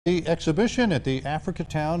The exhibition at the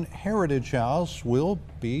Africatown Heritage House will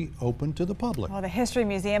be open to the public. Well, the History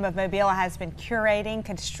Museum of Mobile has been curating,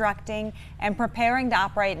 constructing, and preparing to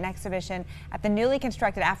operate an exhibition at the newly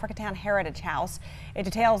constructed Africatown Heritage House. It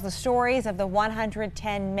details the stories of the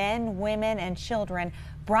 110 men, women, and children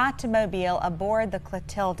brought to Mobile aboard the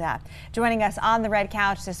Clotilda. Joining us on the red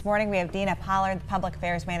couch this morning, we have Dena Pollard, the Public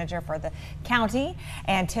Affairs Manager for the county,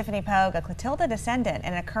 and Tiffany Pogue, a Clotilda Descendant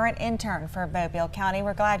and a current intern for Mobile County.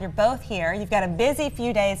 We're glad you're both here. You've got a busy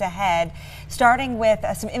few days ahead, starting with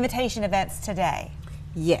some invitation events today.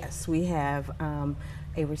 Yes, we have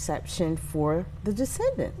a reception for the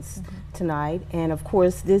Descendants tonight, and of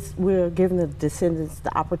course we're giving the Descendants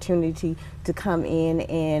the opportunity to come in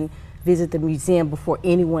and visit the museum before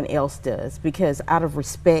anyone else does, because out of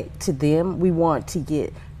respect to them, we want to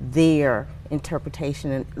get their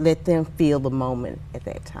interpretation and let them feel the moment at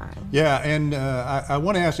that time. Yeah, and I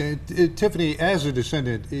want to ask you, Tiffany, as a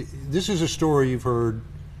descendant, this is a story you've heard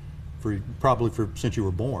probably since you were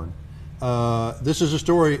born. This is a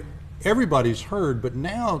story everybody's heard, but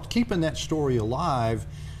now keeping that story alive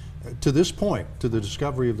to this point, to the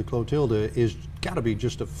discovery of the Clotilda, is got to be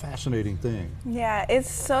just a fascinating thing. Yeah, it's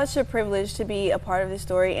such a privilege to be a part of this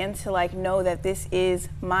story and to know that this is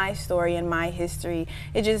my story and my history.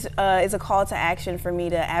 It just is a call to action for me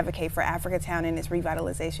to advocate for Africatown and its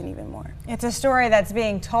revitalization even more. It's a story that's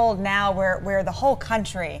being told now where the whole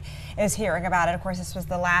country is hearing about it. Of course, this was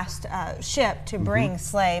the last ship to bring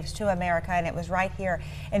slaves to America, and it was right here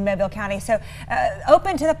in Mobile County. So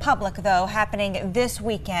open to the public, though, happening this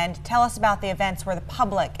weekend. Tell us about the events where the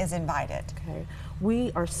public is invited. Okay.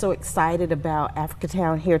 We are so excited about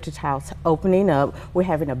Africatown Heritage House opening up. We're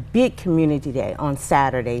having a big community day on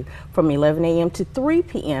Saturday from 11 a.m. to 3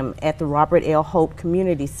 p.m. at the Robert L. Hope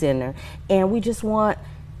Community Center. And we just want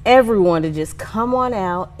everyone to just come on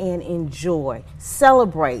out and enjoy,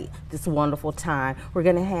 celebrate this wonderful time. We're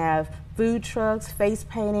going to have food trucks, face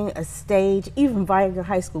painting, a stage, even Viagra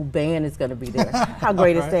High School band is going to be there. How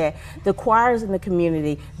great is that? The choirs in the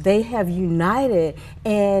community, they have united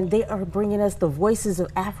and they are bringing us the voices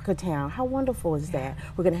of Africatown. How wonderful is that?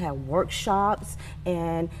 We're going to have workshops,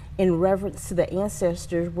 and in reverence to the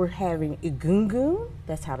ancestors, we're having Egungun,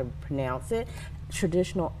 that's how to pronounce it,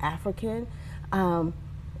 traditional African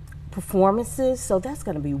performances, so that's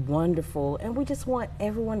going to be wonderful, and we just want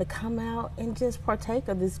everyone to come out and just partake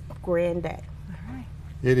of this grand day. All right.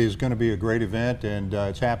 It is going to be a great event, and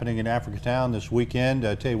it's happening in Africatown this weekend.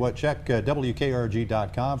 Tell you what, check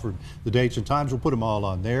WKRG.com for the dates and times. We'll put them all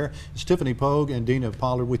on there. It's Tiffany Pogue and Dena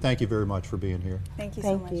Pollard. We thank you very much for being here. Thank you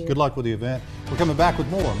so much. Good luck with the event. We're coming back with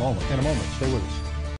more in a moment. Stay with us.